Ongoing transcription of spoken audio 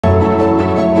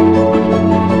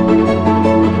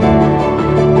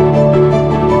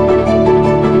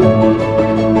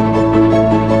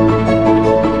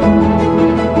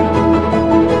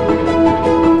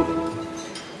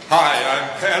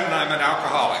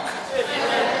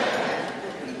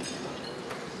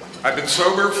I've been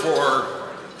sober for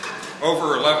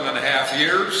over 11 and a half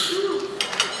years.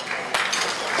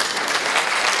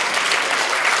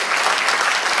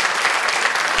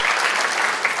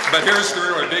 But here's the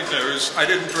really big news. I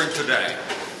didn't drink today.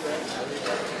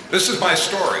 This is my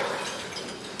story.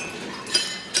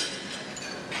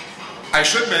 I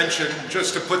should mention,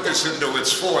 just to put this into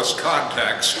its fullest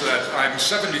context, that I'm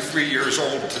 73 years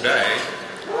old today.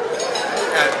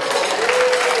 And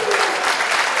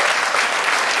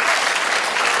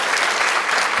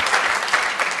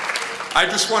I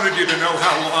just wanted you to know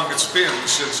how long it's been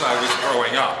since I was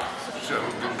growing up. So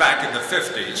back in the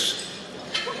 50s.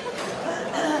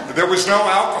 There was no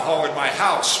alcohol in my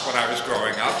house when I was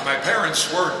growing up. My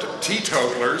parents weren't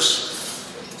teetotalers.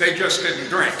 They just didn't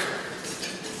drink.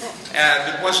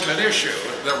 And it wasn't an issue.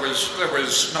 There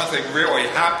was nothing really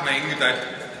happening that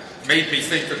made me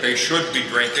think that they should be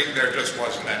drinking. There just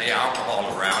wasn't any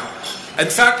alcohol around. In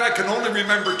fact, I can only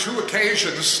remember 2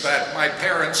 occasions that my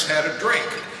parents had a drink.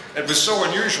 It was so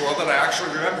unusual that I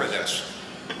actually remember this.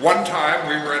 One time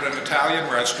we were at an Italian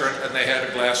restaurant and they had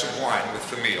a glass of wine with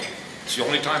the meal. It's the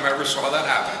only time I ever saw that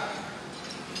happen.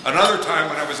 Another time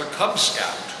when I was a Cub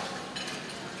Scout,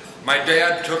 my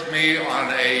dad took me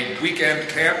on a weekend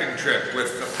camping trip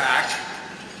with the pack,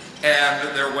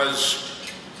 and there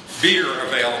was beer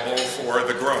available for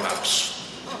the grown-ups,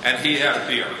 and he had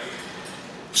beer.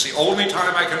 It's the only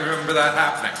time I can remember that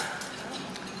happening.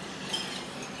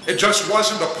 It just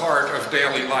wasn't a part of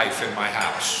daily life in my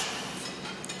house.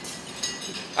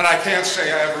 And I can't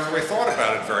say I ever really thought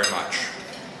about it very much.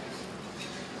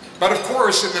 But of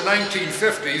course, in the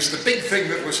 1950s, the big thing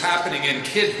that was happening in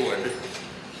kidhood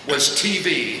was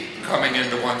TV coming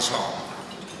into one's home.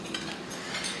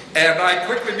 And I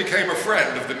quickly became a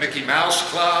friend of the Mickey Mouse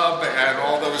Club and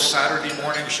all those Saturday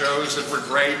morning shows that were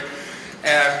great,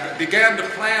 and began to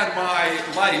plan my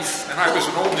life, and I was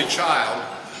an only child,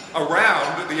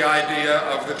 around the idea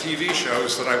of the TV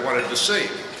shows that I wanted to see.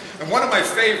 And one of my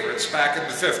favorites back in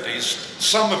the 50s,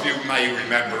 some of you may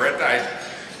remember it. I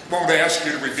won't ask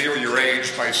you to reveal your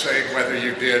age by saying whether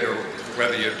you did or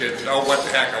whether you didn't. Oh, what the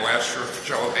heck, I'll ask for a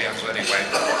show of hands anyway.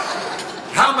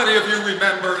 How many of you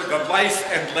remember the life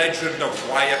and legend of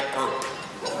Wyatt Earp?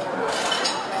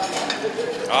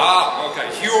 Ah, okay,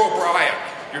 Hugh O'Brien.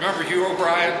 You remember Hugh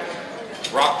O'Brien?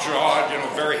 Rock-jawed,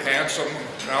 very handsome,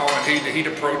 and he'd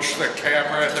approach the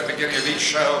camera at the beginning of each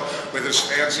show with his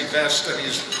fancy vest and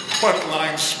his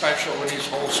butt-line special and his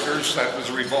holsters. That was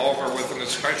a revolver with an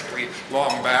especially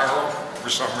long barrel for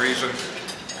some reason.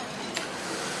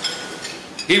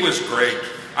 He was great.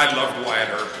 I loved Wyatt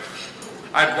Earp.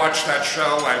 I'd watched that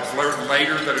show. I've learned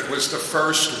later that it was the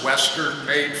first Western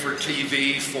made for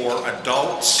TV for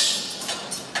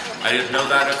adults. I didn't know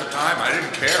that at the time. I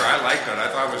didn't care. I liked it. I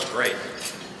thought it was great.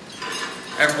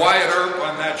 And Wyatt Earp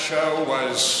on that show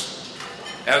was,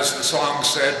 as the song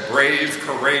said, brave,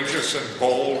 courageous, and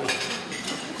bold.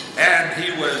 And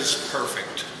he was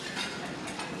perfect.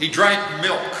 He drank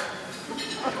milk.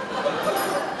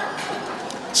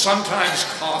 Sometimes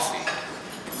coffee.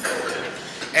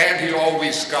 And he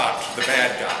always got the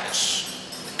bad guys.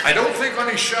 I don't think on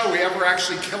his show he ever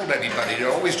actually killed anybody. He'd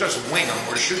always just wing them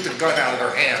or shoot the gun out of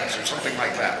their hands or something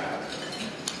like that.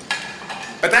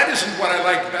 But that isn't what I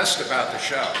liked best about the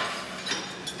show.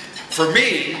 For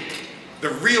me, the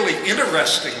really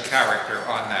interesting character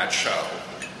on that show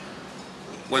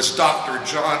was Dr.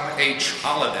 John H.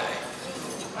 Holliday.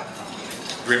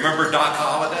 Remember Doc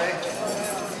Holliday?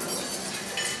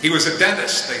 He was a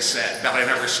dentist, they said, but I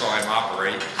never saw him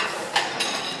operate.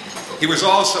 He was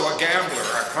also a gambler,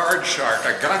 a card shark,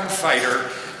 a gunfighter,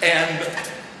 and,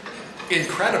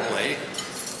 incredibly,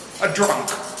 a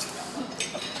drunk.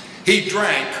 He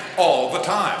drank all the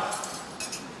time.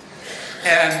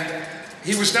 And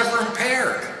he was never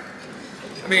impaired.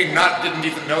 I mean, didn't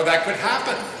even know that could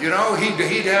happen.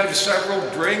 He'd have several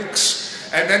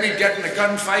drinks, and then he'd get in a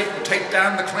gunfight and take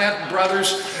down the Clanton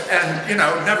brothers, and,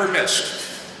 never missed.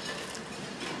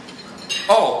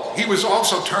 Oh, he was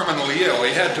also terminally ill.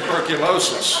 He had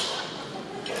tuberculosis.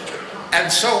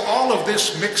 And so all of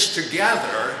this mixed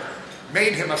together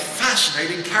made him a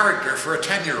fascinating character for a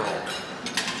 10-year-old.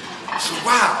 So,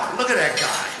 wow, look at that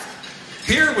guy.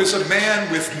 Here was a man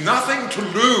with nothing to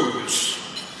lose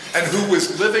and who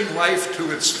was living life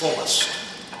to its fullest.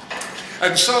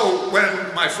 And so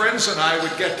when my friends and I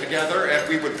would get together and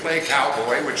we would play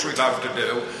cowboy, which we loved to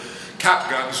do, cap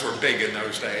guns were big in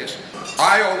those days,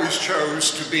 I always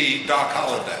chose to be Doc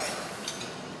Holliday.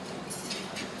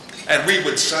 And we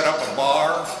would set up a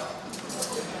bar,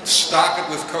 stock it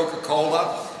with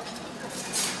Coca-Cola,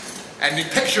 And you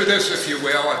picture this, if you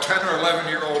will, a 10 or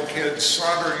 11-year-old kid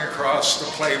sauntering across the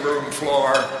playroom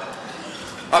floor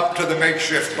up to the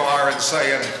makeshift bar and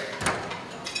saying,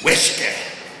 "Whiskey."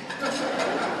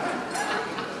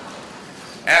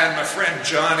 And my friend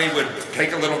Johnny would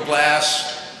take a little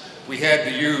glass. We had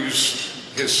to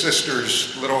use his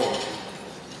sister's little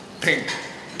pink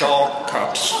doll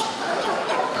cups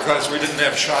because we didn't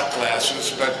have shot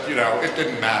glasses, but you know, it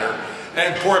didn't matter.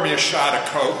 And pour me a shot of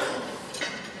Coke.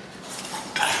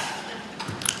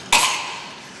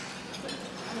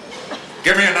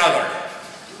 Give me another.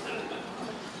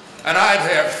 And I'd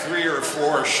have 3 or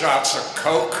 4 shots of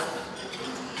Coke,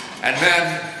 and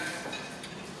then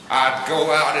I'd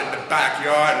go out in the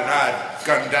backyard and I'd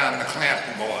gun down the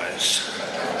Clanton boys.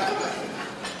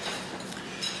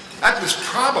 That was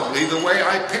probably the way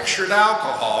I pictured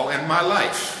alcohol in my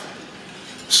life.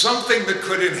 Something that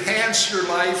could enhance your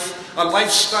life, a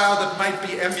lifestyle that might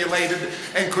be emulated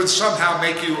and could somehow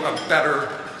make you a better,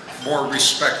 more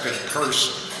respected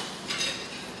person.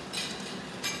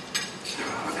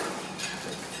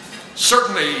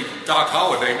 Certainly, Doc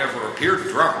Holliday never appeared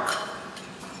drunk.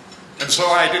 And so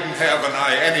I didn't have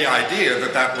any idea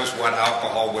that that was what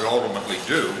alcohol would ultimately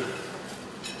do.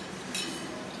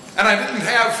 And I didn't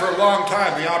have for a long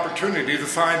time the opportunity to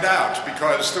find out,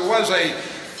 because there was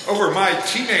over my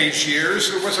teenage years,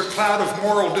 there was a cloud of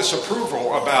moral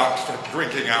disapproval about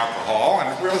drinking alcohol, and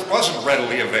it wasn't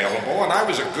readily available, and I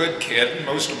was a good kid, and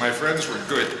most of my friends were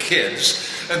good kids,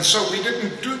 and so we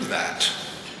didn't do that.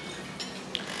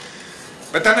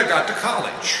 But then I got to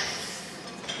college.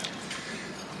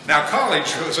 Now,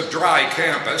 college was a dry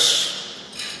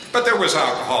campus, but there was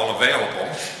alcohol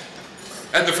available.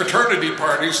 And the fraternity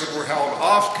parties that were held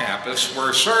off campus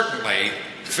were certainly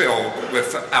filled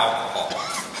with alcohol.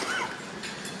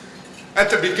 At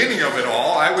the beginning of it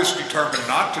all, I was determined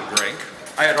not to drink.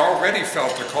 I had already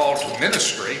felt a call to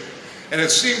ministry, and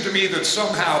it seemed to me that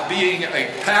somehow being a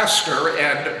pastor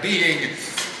and being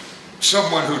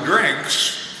someone who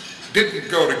drinks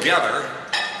didn't go together.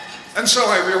 And so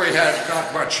I really had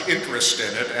not much interest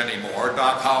in it anymore.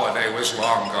 Doc Holliday was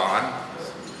long gone.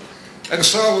 And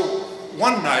so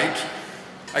one night,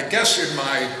 I guess in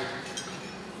my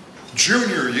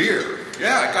junior year,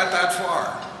 yeah, I got that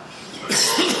far,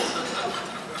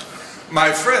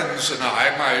 my friends and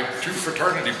I, my 2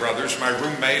 fraternity brothers, my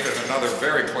roommate and another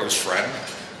very close friend,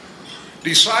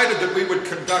 decided that we would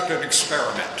conduct an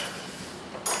experiment.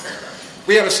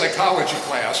 We had a psychology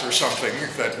class or something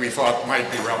that we thought might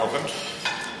be relevant.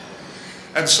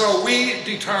 And so we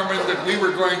determined that we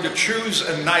were going to choose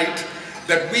a night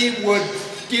that we would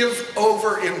give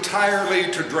over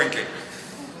entirely to drinking.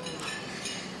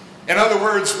 In other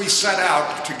words, we set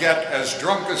out to get as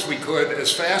drunk as we could,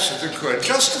 as fast as we could,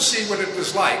 just to see what it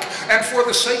was like. And for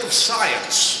the sake of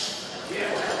science,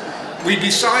 we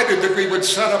decided that we would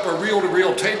set up a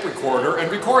reel-to-reel tape recorder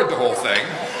and record the whole thing,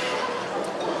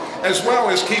 as well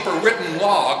as keep a written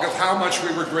log of how much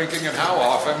we were drinking and how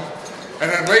often.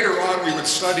 And then later on, we would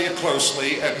study it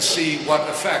closely and see what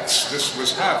effects this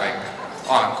was having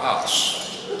on us.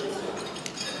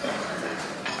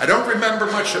 I don't remember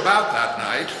much about that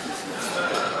night.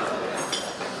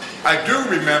 I do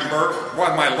remember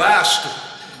my last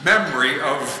memory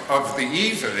of the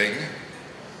evening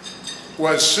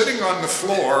was sitting on the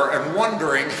floor and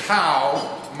wondering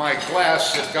how my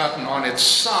glass had gotten on its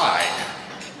side,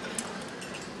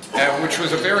 which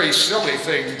was a very silly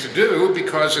thing to do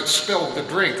because it spilled the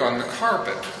drink on the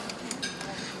carpet.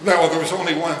 Well, there was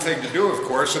only one thing to do, of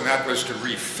course, and that was to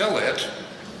refill it.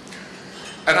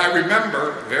 And I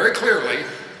remember very clearly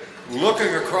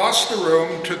looking across the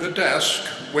room to the desk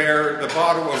where the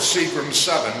bottle of Seagram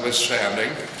 7 was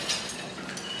standing.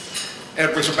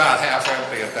 It was about half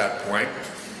empty at that point.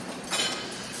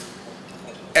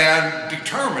 And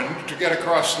determined to get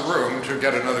across the room to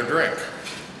get another drink.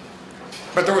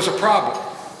 But there was a problem.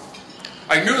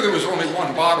 I knew there was only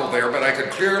one bottle there, but I could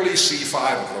clearly see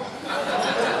 5 of them.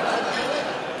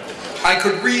 I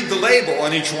could read the label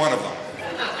on each one of them.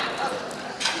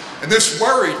 And this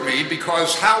worried me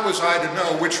because how was I to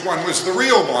know which one was the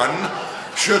real one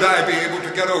should I be able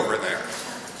to get over there?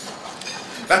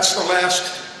 That's the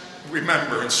last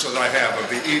remembrance that I have of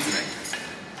the evening.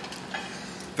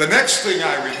 The next thing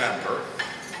I remember,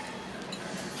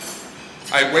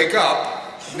 I wake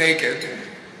up naked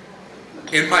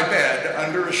in my bed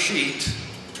under a sheet.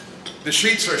 The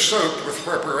sheets are soaked with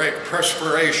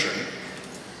perspiration.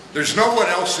 There's no one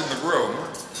else in the room.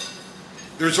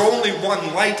 There's only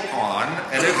one light on,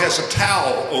 and it has a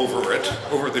towel over it,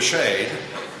 over the shade.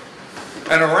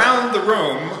 And around the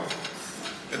room,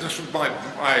 and this was my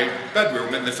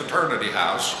bedroom in the fraternity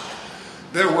house,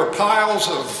 there were piles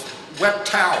of wet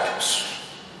towels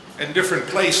in different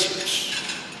places,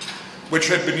 which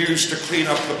had been used to clean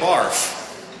up the barf.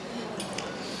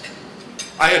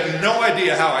 I had no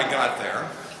idea how I got there.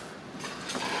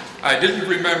 I didn't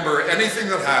remember anything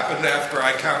that happened after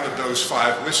I counted those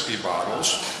 5 whiskey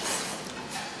bottles.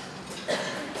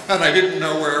 And I didn't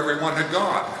know where everyone had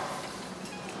gone.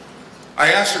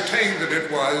 I ascertained that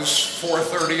it was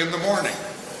 4:30 in the morning.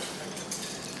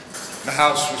 The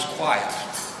house was quiet.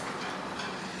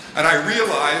 And I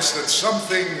realized that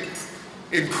something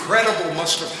incredible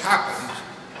must have happened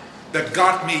that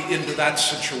got me into that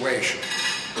situation.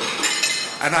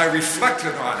 And I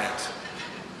reflected on it.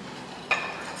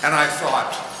 And I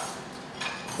thought,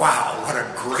 wow, what a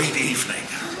great evening.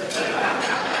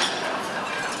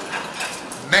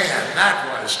 Man,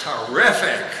 that was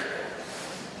terrific.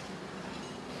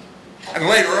 And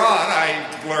later on, I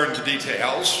learned the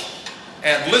details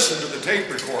and listened to the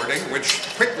tape recording, which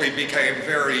quickly became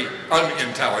very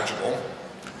unintelligible.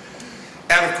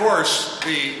 And of course,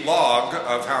 the log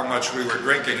of how much we were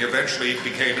drinking eventually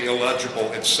became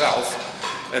illegible itself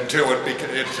until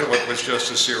it was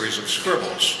just a series of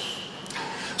scribbles.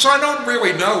 So I don't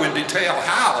really know in detail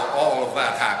how all of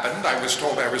that happened. I was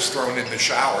told I was thrown in the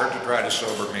shower to try to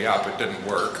sober me up. It didn't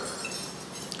work.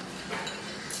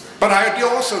 But I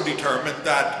also determined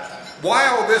that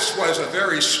while this was a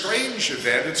very strange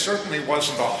event, it certainly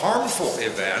wasn't a harmful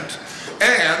event,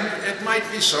 and it might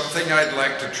be something I'd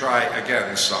like to try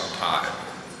again sometime.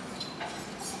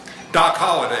 Doc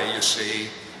Holliday, you see,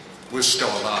 was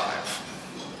still alive.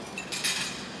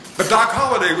 But Doc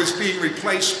Holliday was being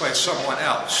replaced by someone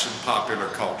else in popular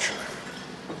culture.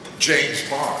 James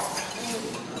Bond.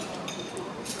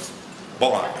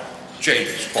 Bond.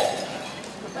 James Bond.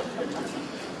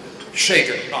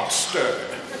 Shaken, not stirred.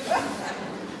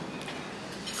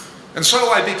 And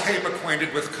so I became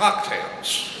acquainted with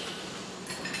cocktails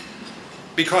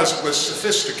because it was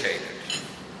sophisticated.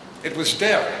 It was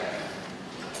daring.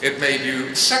 It made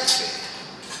you sexy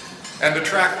and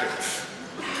attractive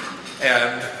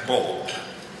and bold.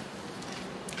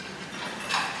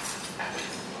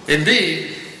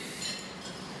 Indeed,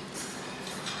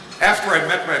 after I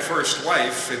met my first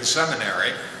wife in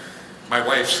seminary, my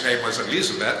wife's name was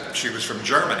Elizabeth, she was from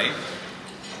Germany,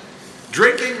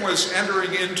 drinking was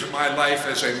entering into my life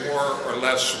as a more or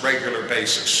less regular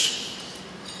basis.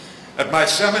 At my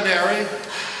seminary,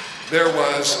 there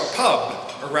was a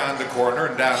pub around the corner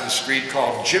and down the street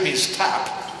called Jimmy's Tap.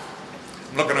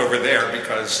 I'm looking over there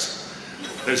because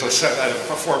there's a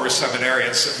former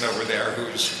seminarian sitting over there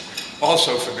who's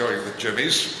also familiar with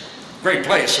Jimmy's. Great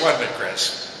place, wasn't it,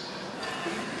 Chris?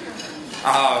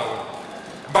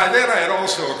 By then I had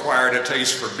also acquired a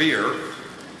taste for beer,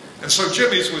 and so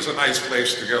Jimmy's was a nice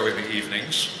place to go in the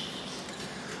evenings.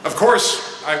 Of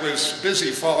course, I was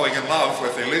busy falling in love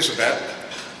with Elizabeth.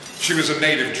 She was a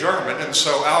native German, and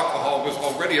so alcohol was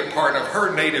already a part of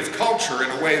her native culture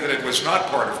in a way that it was not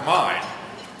part of mine.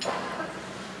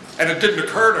 And it didn't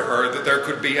occur to her that there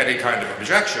could be any kind of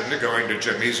objection to going to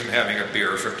Jimmy's and having a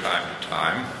beer from time to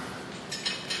time.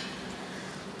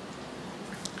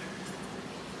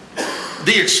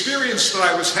 The experience that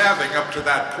I was having up to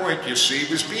that point, you see,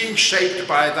 was being shaped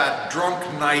by that drunk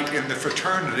night in the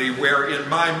fraternity where in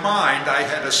my mind I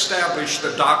had established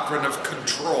the doctrine of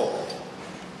control.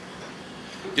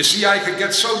 You see, I could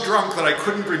get so drunk that I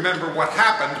couldn't remember what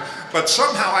happened, but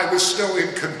somehow I was still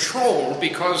in control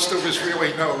because there was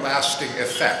really no lasting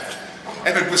effect.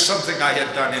 And it was something I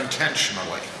had done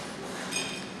intentionally.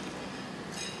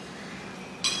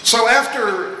 So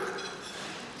after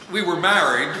we were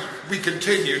married, we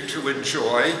continued to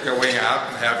enjoy going out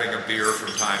and having a beer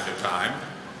from time to time.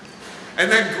 And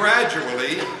then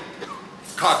gradually,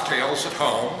 cocktails at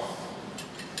home,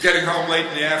 getting home late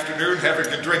in the afternoon, having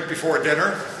a drink before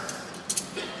dinner,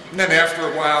 and then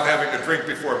after a while having a drink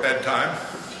before bedtime.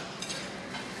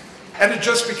 And it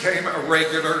just became a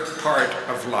regular part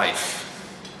of life.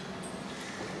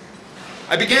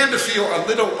 I began to feel a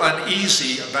little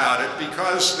uneasy about it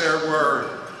because there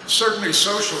were certainly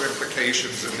social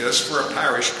implications in this for a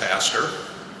parish pastor.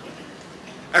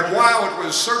 And while it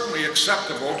was certainly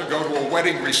acceptable to go to a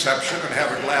wedding reception and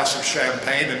have a glass of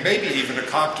champagne and maybe even a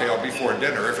cocktail before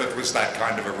dinner if it was that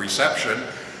kind of a reception,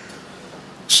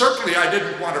 certainly I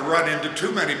didn't want to run into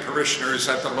too many parishioners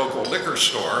at the local liquor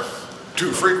store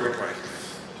too frequently.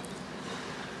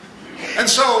 And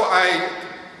so I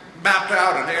mapped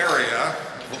out an area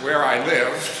where I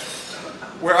lived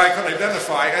where I could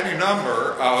identify any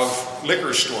number of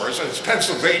liquor stores. In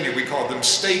Pennsylvania, we call them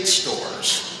state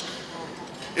stores.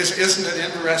 Isn't it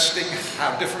interesting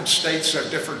how different states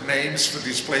have different names for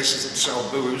these places that sell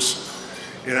booze?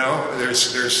 You know, there's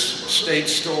state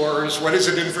stores. What is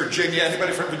it in Virginia?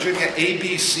 Anybody from Virginia?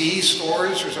 ABC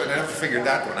stores? Or something? I never figured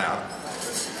that one out.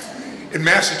 In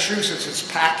Massachusetts,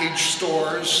 it's package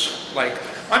stores. Like,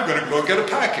 I'm going to go get a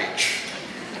package.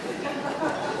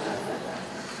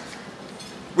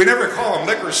 We never call them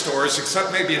liquor stores,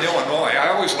 except maybe in Illinois. I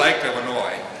always liked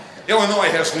Illinois.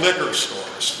 Illinois has liquor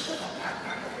stores.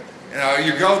 You know,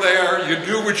 you go there, you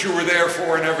knew what you were there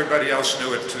for, and everybody else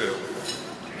knew it too.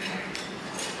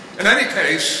 In any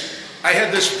case, I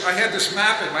had this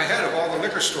map in my head of all the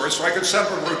liquor stores, so I could set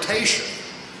up a rotation.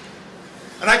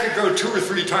 And I could go 2 or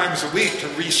 3 times a week to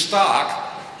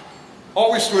restock,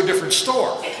 always to a different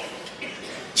store.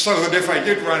 So that if I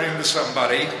did run into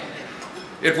somebody,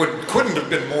 it couldn't have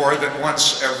been more than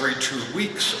once every 2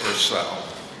 weeks or so.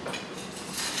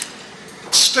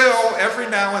 Still, every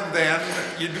now and then,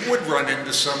 you would run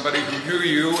into somebody who knew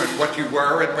you and what you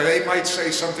were, and they might say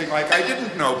something like, I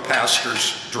didn't know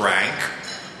pastors drank.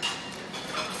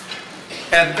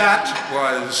 And that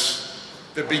was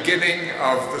the beginning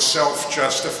of the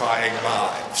self-justifying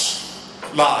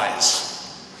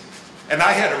lies. And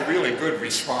I had a really good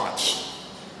response.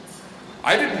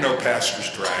 I didn't know pastors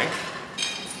drank.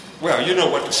 Well, you know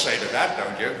what to say to that,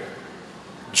 don't you?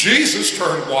 Jesus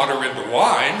turned water into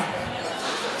wine.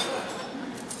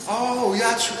 Oh,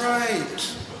 that's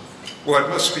right. Well, it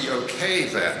must be okay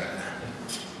then.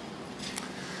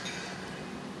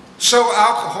 So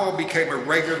alcohol became a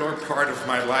regular part of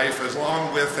my life,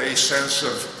 along with a sense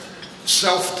of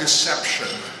self-deception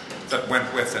that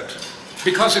went with it.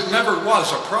 Because it never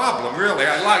was a problem, really.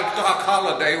 I liked Doc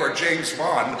Holliday or James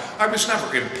Bond. I was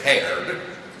never impaired.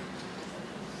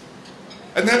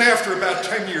 And then after about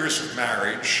 10 years of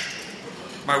marriage,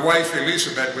 my wife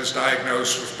Elizabeth was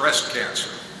diagnosed with breast cancer.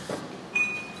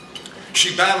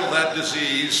 She battled that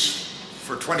disease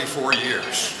for 24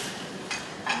 years,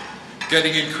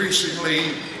 getting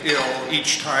increasingly ill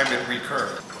each time it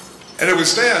recurred. And it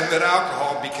was then that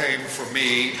alcohol became, for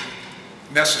me,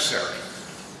 necessary.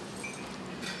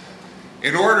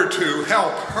 In order to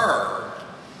help her,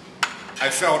 I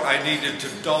felt I needed to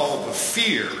dull the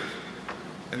fear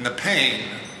and the pain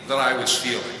that I was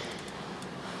feeling,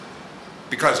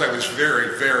 because I was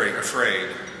very, very afraid,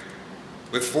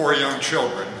 with 4 young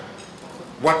children,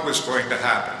 what was going to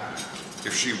happen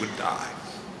if she would die.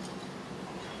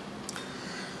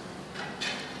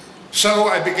 So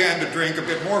I began to drink a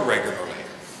bit more regularly.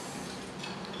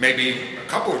 Maybe a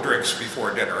couple of drinks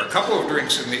before dinner, a couple of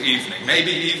drinks in the evening,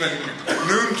 maybe even at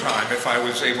noontime if I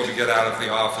was able to get out of the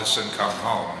office and come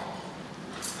home.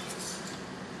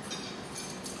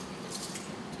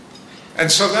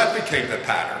 And so that became the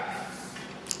pattern.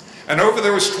 And over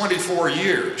those 24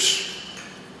 years,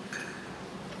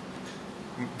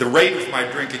 the rate of my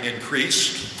drinking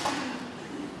increased,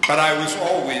 but I was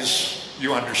always,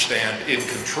 you understand, in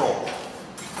control.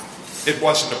 It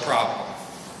wasn't a problem.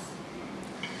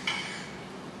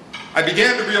 I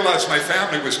began to realize my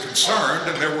family was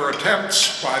concerned, and there were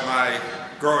attempts by my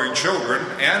growing children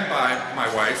and by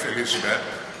my wife, Elizabeth,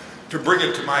 to bring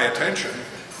it to my attention.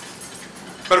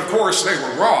 But of course, they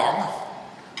were wrong.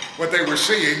 What they were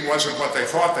seeing wasn't what they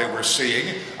thought they were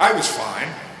seeing. I was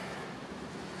fine.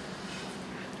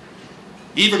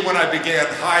 Even when I began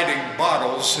hiding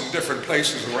bottles in different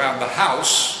places around the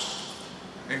house,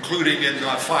 including in the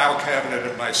file cabinet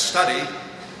of my study,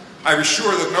 I was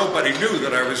sure that nobody knew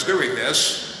that I was doing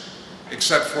this,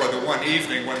 except for the one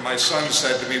evening when my son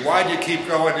said to me, "Why do you keep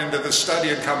going into the study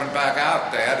and coming back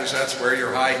out, Dad? Is that where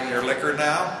you're hiding your liquor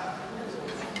now?"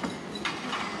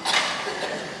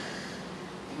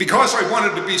 Because I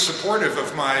wanted to be supportive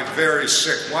of my very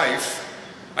sick wife,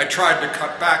 I tried to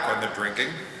cut back on the drinking.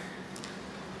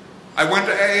 I went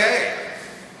to AA,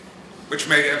 which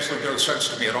made absolutely no sense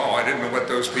to me at all. I didn't know what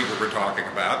those people were talking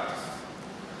about.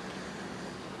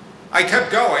 I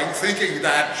kept going, thinking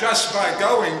that just by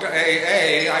going to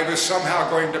AA, I was somehow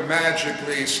going to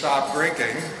magically stop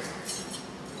drinking.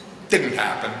 Didn't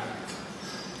happen.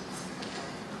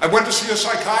 I went to see a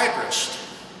psychiatrist.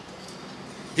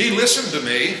 He listened to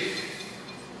me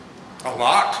a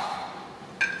lot,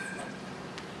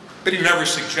 but he never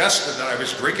suggested that I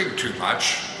was drinking too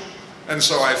much. And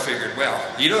so I figured, well,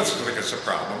 he doesn't think it's a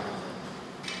problem.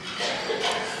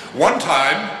 One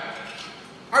time,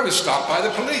 I was stopped by the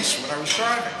police when I was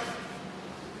driving.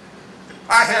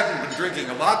 I hadn't been drinking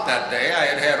a lot that day. I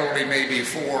had had only maybe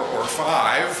 4 or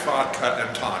 5 vodka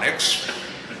and tonics.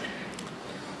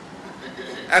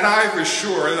 And I was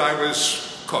sure that I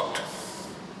was cooked.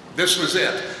 This was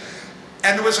it.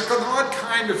 And there was an odd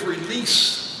kind of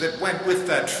release that went with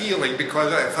that feeling,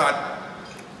 because I thought,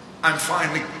 I'm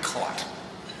finally caught.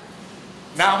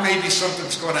 Now maybe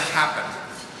something's going to happen.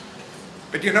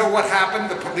 But you know what happened?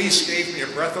 The police gave me a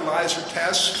breathalyzer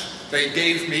test. They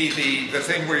gave me the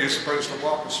thing where you're supposed to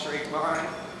walk a straight line,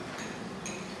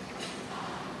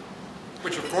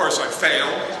 which of course I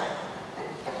failed.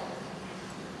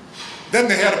 Then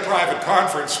they had a private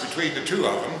conference between the two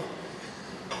of them.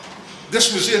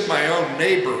 This was in my own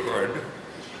neighborhood,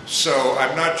 so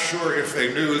I'm not sure if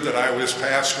they knew that I was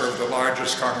pastor of the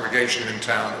largest congregation in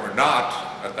town or not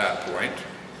at that point.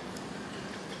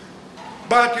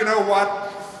 But you know what?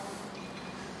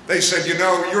 They said, you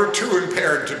know, you're too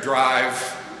impaired to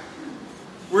drive.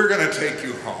 We're going to take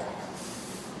you home.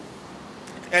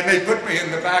 And they put me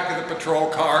in the back of the patrol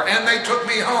car, and they took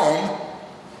me home.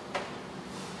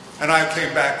 And I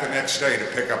came back the next day to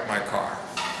pick up my car.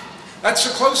 That's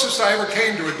the closest I ever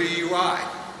came to a DUI.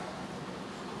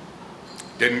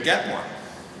 Didn't get one.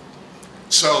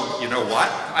 So, you know what?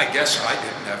 I guess I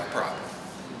didn't have a problem.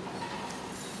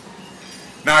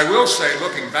 Now, I will say,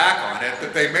 looking back on it,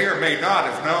 that they may or may not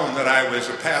have known that I was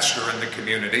a pastor in the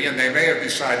community, and they may have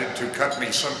decided to cut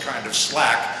me some kind of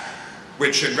slack,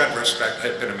 which in retrospect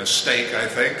had been a mistake, I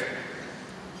think.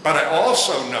 But I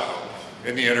also know,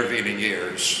 in the intervening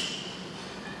years,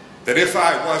 that if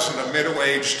I wasn't a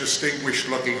middle-aged,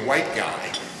 distinguished-looking white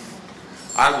guy,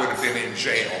 I would have been in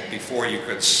jail before you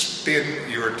could spin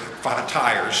your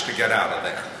tires to get out of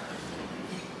there.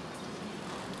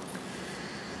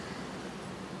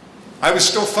 I was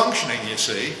still functioning, you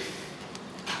see.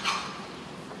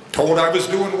 Told I was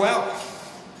doing well.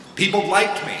 People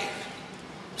liked me.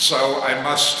 So I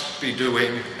must be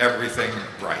doing everything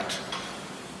right.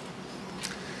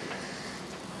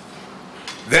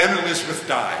 Then Elizabeth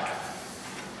died.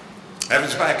 That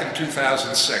was back in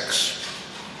 2006.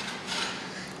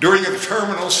 During the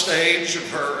terminal stage of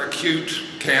her acute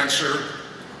cancer,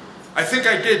 I think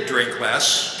I did drink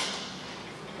less,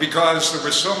 because there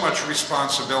was so much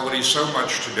responsibility, so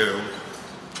much to do.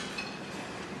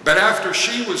 But after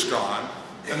she was gone,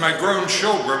 and my grown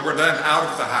children were then out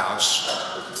of the house,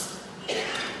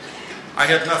 I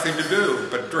had nothing to do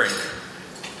but drink.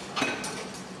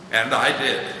 And I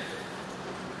did.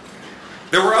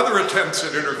 There were other attempts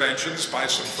at interventions by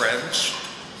some friends,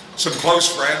 some close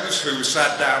friends who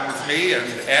sat down with me and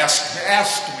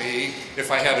asked me if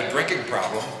I had a drinking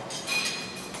problem.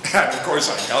 And of course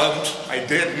I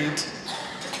didn't.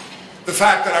 The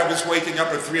fact that I was waking up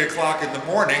at 3 o'clock in the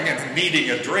morning and needing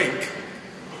a drink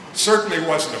certainly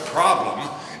wasn't a problem.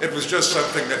 It was just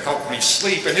something that helped me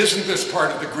sleep. And isn't this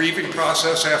part of the grieving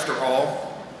process after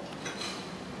all?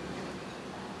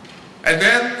 And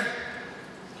then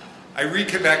I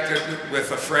reconnected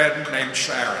with a friend named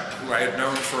Sharon, who I had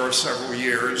known for several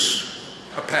years,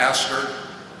 a pastor,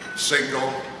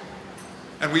 single,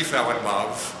 and we fell in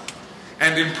love.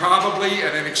 And improbably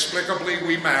and inexplicably,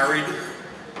 we married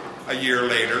a year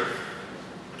later.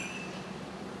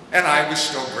 And I was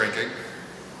still drinking.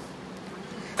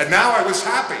 And now I was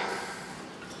happy,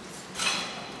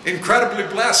 incredibly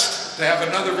blessed to have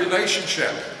another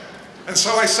relationship. And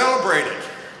so I celebrated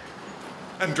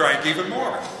and drank even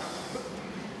more.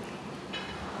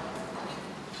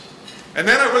 And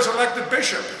then I was elected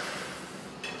bishop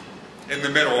in the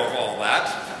middle of all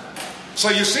that. So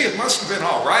you see, it must have been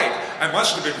all right. I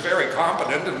must have been very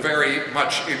competent and very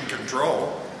much in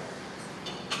control.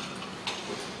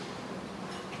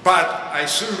 But I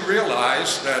soon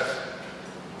realized that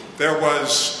there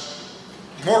was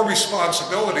more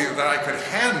responsibility than I could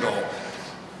handle.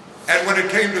 And when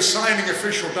it came to signing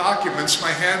official documents,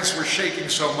 my hands were shaking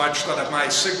so much that my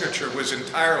signature was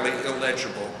entirely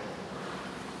illegible.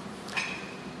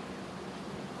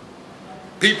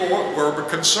 People were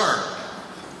concerned.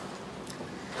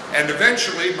 And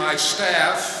eventually my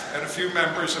staff and a few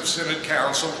members of Synod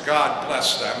Council, God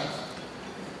bless them,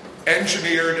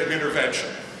 engineered an intervention.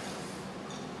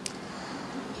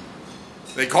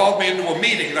 They called me into a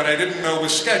meeting that I didn't know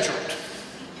was scheduled.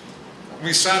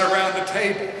 We sat around the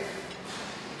table.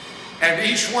 And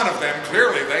each one of them,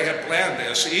 clearly they had planned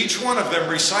this, each one of them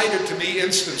recited to me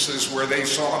instances where they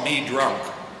saw me drunk.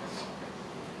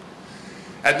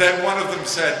 And then one of them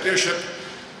said, "Bishop,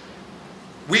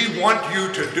 we want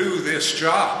you to do this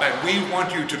job, and we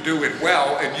want you to do it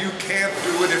well, and you can't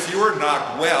do it if you're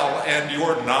not well, and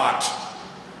you're not.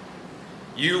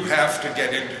 You have to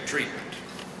get into treatment."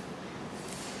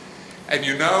 And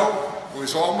you know, it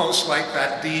was almost like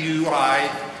that DUI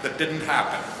that didn't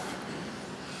happen.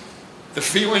 The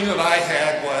feeling that I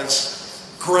had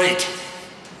was, great,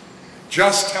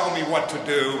 just tell me what to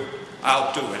do,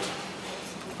 I'll do it.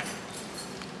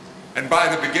 And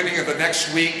by the beginning of the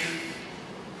next week,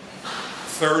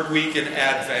 third week in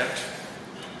Advent,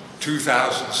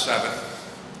 2007,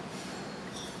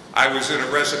 I was in a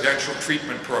residential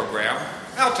treatment program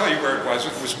I'll tell you where it was.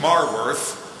 It was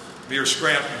Marworth, near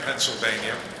Scranton,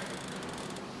 Pennsylvania.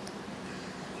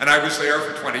 And I was there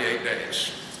for 28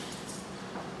 days.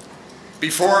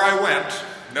 Before I went,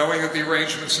 knowing that the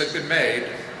arrangements had been made,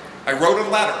 I wrote a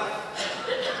letter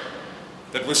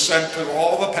that was sent to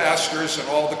all the pastors and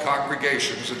all the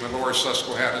congregations in the Lower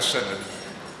Susquehanna Synod.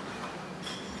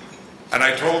 And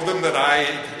I told them that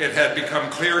it had become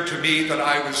clear to me that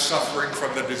I was suffering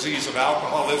from the disease of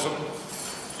alcoholism,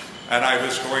 and I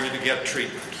was going to get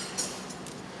treatment.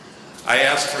 I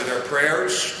asked for their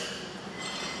prayers.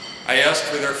 I asked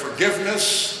for their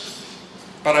forgiveness.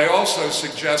 But I also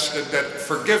suggested that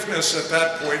forgiveness at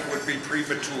that point would be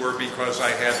premature because I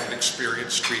hadn't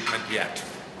experienced treatment yet.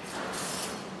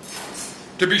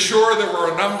 To be sure, there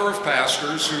were a number of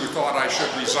pastors who thought I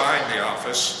should resign the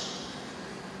office.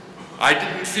 I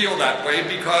didn't feel that way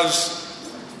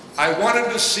because I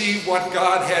wanted to see what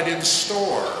God had in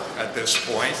store at this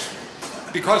point,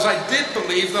 because I did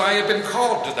believe that I had been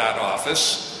called to that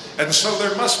office, and so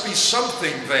there must be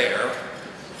something there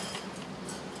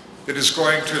that is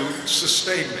going to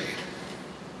sustain me.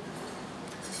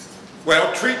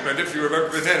 Well, treatment, if you've ever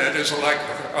been in it, is like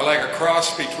a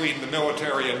cross between the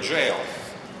military and jail.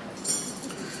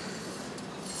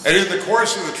 And in the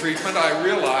course of the treatment, I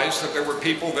realized that there were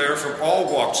people there from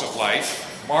all walks of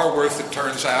life. Marworth, it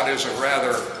turns out, is a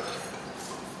rather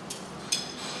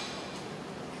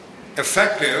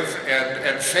effective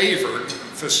and favored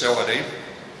facility.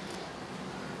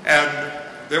 And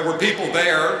there were people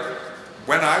there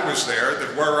when I was there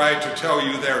that were I to tell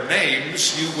you their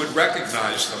names, you would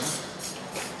recognize them.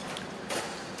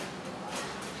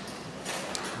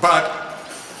 But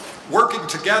working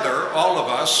together, all of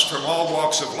us from all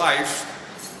walks of life,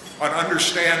 on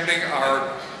understanding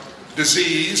our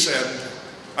disease and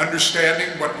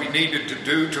understanding what we needed to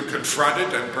do to confront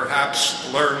it and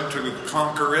perhaps learn to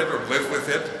conquer it or live with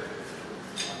it.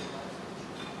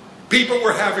 People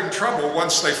were having trouble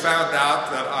once they found out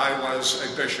that I was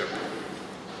a bishop.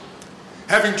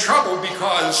 Having trouble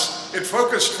because it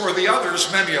focused for the others,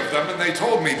 many of them, and they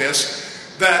told me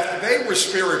this, that they were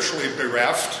spiritually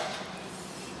bereft.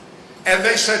 And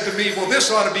they said to me, well,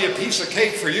 this ought to be a piece of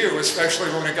cake for you, especially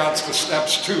when it got to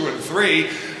steps 2 and 3,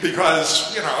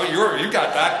 because, you know, you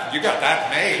got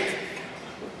that made.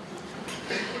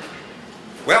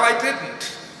 Well, I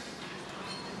didn't.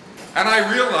 And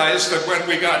I realized that when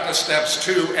we got to steps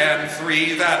 2 and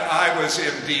 3, that I was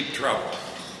in deep trouble.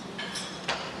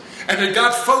 And it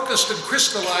got focused and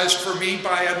crystallized for me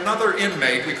by another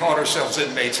inmate. We called ourselves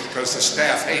inmates because the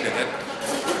staff hated it.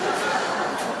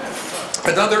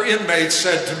 Another inmate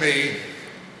said to me,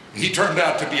 he turned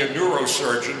out to be a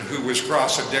neurosurgeon who was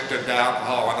cross-addicted to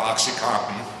alcohol and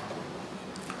OxyContin,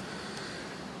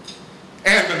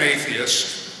 and an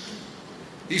atheist.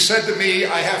 He said to me,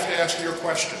 I have to ask you a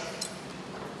question.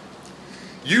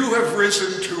 You have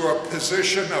risen to a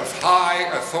position of high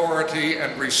authority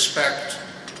and respect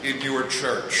in your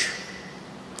church.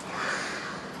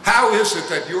 How is it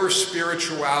that your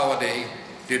spirituality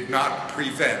did not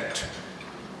prevent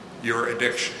your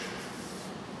addiction?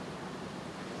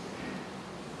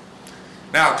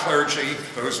 Now, clergy,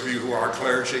 those of you who are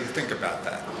clergy, think about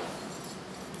that.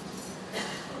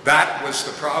 That was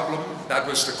the problem. That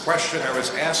was the question I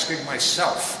was asking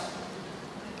myself,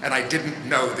 and I didn't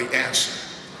know the answer.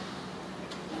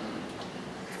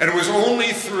 And it was only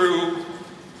through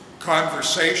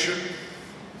conversation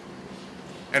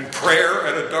and prayer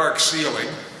at a dark ceiling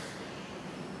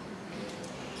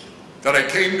that I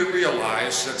came to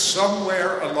realize that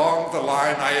somewhere along the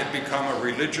line I had become a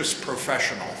religious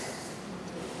professional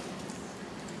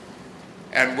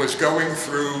and was going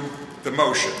through the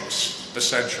motions,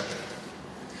 essentially.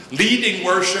 Leading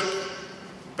worship,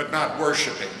 but not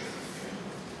worshiping.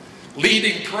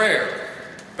 Leading prayer,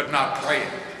 but not praying.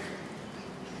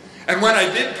 And when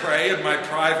I did pray in my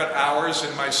private hours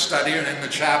in my study and in the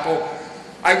chapel,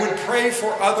 I would pray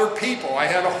for other people. I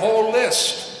had a whole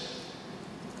list.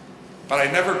 But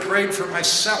I never prayed for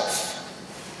myself.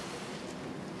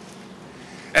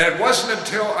 And it wasn't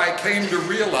until I came to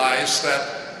realize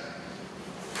that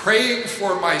praying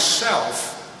for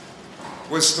myself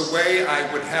was the way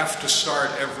I would have to start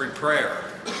every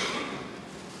prayer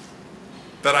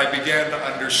that I began to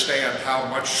understand how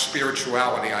much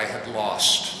spirituality I had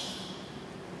lost.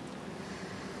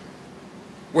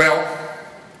 Well,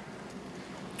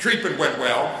 treatment went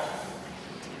well.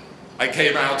 I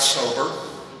came out sober.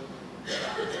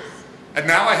 And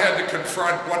now I had to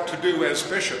confront what to do as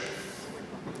bishop.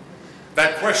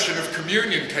 That question of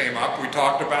communion came up. We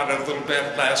talked about it a little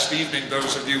bit last evening,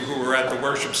 those of you who were at the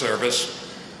worship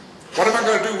service. What am I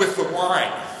going to do with the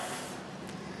wine?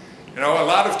 You know, a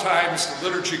lot of times the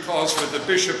liturgy calls for the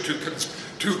bishop to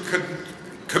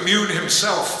commune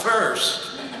himself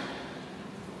first,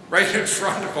 right in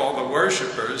front of all the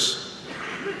worshipers.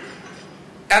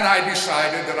 And I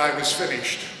decided that I was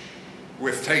finished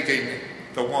with taking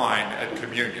the wine at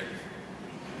communion.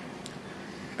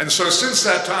 And so since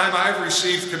that time, I've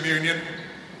received communion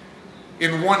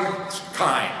in one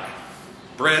kind,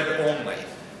 bread only.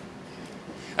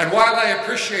 And while I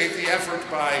appreciate the effort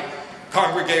by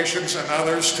congregations and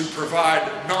others to provide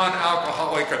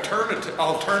non-alcoholic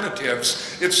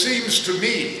alternatives, it seems to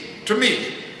me,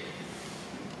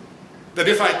 that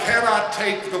if I cannot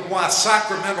take the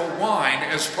sacramental wine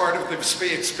as part of the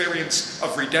experience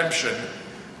of redemption,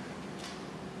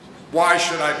 why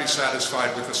should I be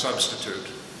satisfied with a substitute?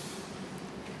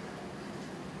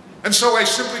 And so I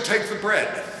simply take the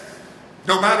bread,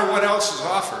 no matter what else is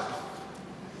offered.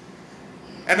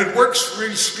 And it works for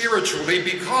me spiritually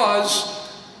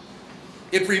because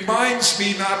it reminds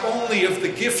me not only of the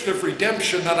gift of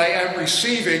redemption that I am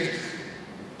receiving,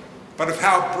 but of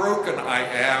how broken I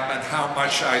am and how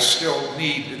much I still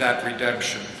need that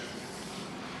redemption.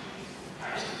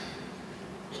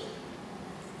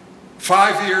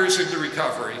 5 years into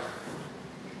recovery,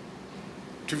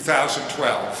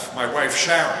 2012, my wife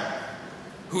Sharon,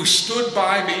 who stood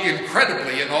by me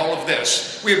incredibly in all of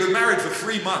this. We had been married for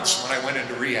 3 months when I went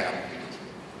into rehab.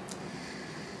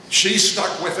 She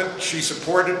stuck with it, she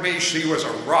supported me, she was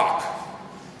a rock.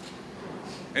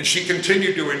 And she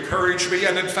continued to encourage me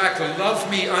and in fact love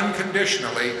me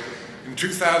unconditionally. In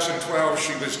 2012,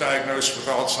 she was diagnosed with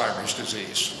Alzheimer's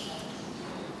disease.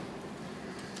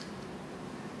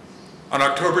 On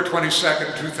October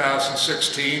 22nd,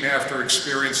 2016, after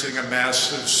experiencing a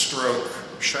massive stroke,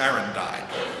 Sharon died.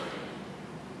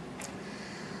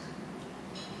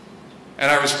 And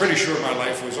I was pretty sure my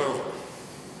life was over.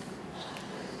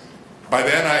 By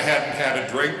then, I hadn't had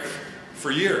a drink for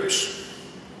years.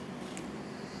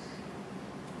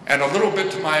 And a little bit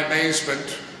to my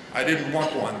amazement, I didn't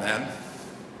want one then.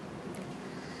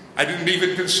 I didn't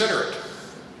even consider it,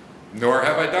 nor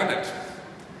have I done it.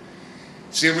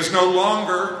 See, it was no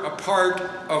longer a part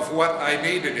of what I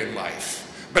needed in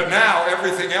life. But now,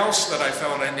 everything else that I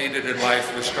felt I needed in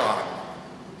life was gone.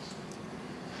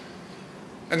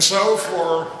 And so,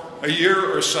 for a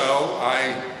year or so,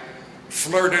 I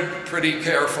flirted pretty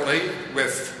carefully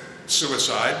with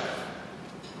suicide.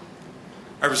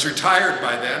 I was retired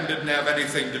by then, didn't have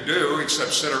anything to do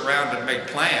except sit around and make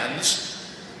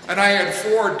plans. And I had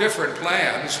 4 different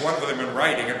plans, one of them in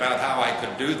writing about how I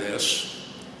could do this.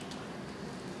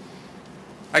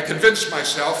 I convinced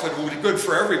myself that it would be good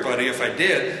for everybody if I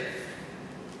did.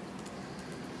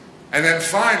 And then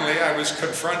finally, I was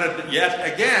confronted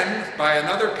yet again by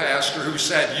another pastor who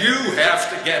said, "You have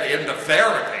to get into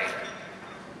therapy."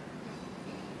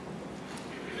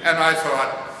 And I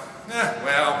thought,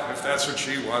 well, if that's what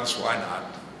she wants, why not?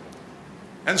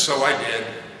 And so I did,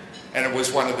 and it was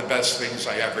one of the best things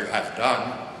I ever have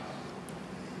done.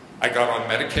 I got on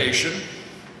medication,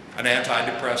 an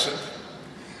antidepressant,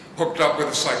 hooked up with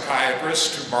a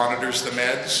psychiatrist who monitors the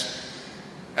meds,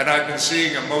 and I've been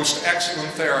seeing a most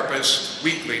excellent therapist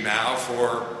weekly now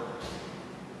for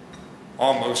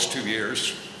almost 2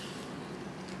 years.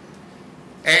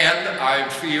 And I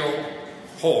feel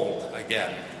whole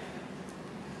again.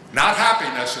 Not happy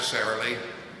necessarily,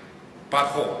 but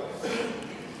whole.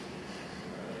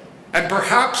 And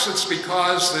perhaps it's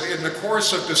because that in the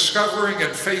course of discovering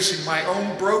and facing my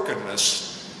own brokenness,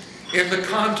 in the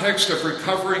context of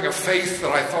recovering a faith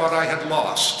that I thought I had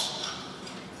lost,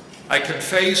 I can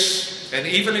face and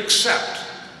even accept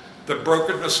the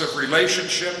brokenness of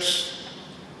relationships,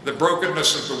 the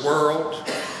brokenness of the world,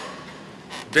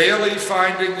 daily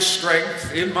finding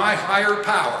strength in my higher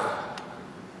power,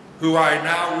 who I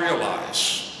now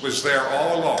realize was there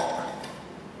all along,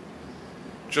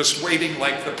 just waiting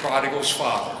like the prodigal's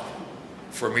father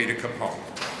for me to come home.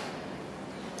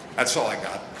 That's all I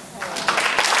got.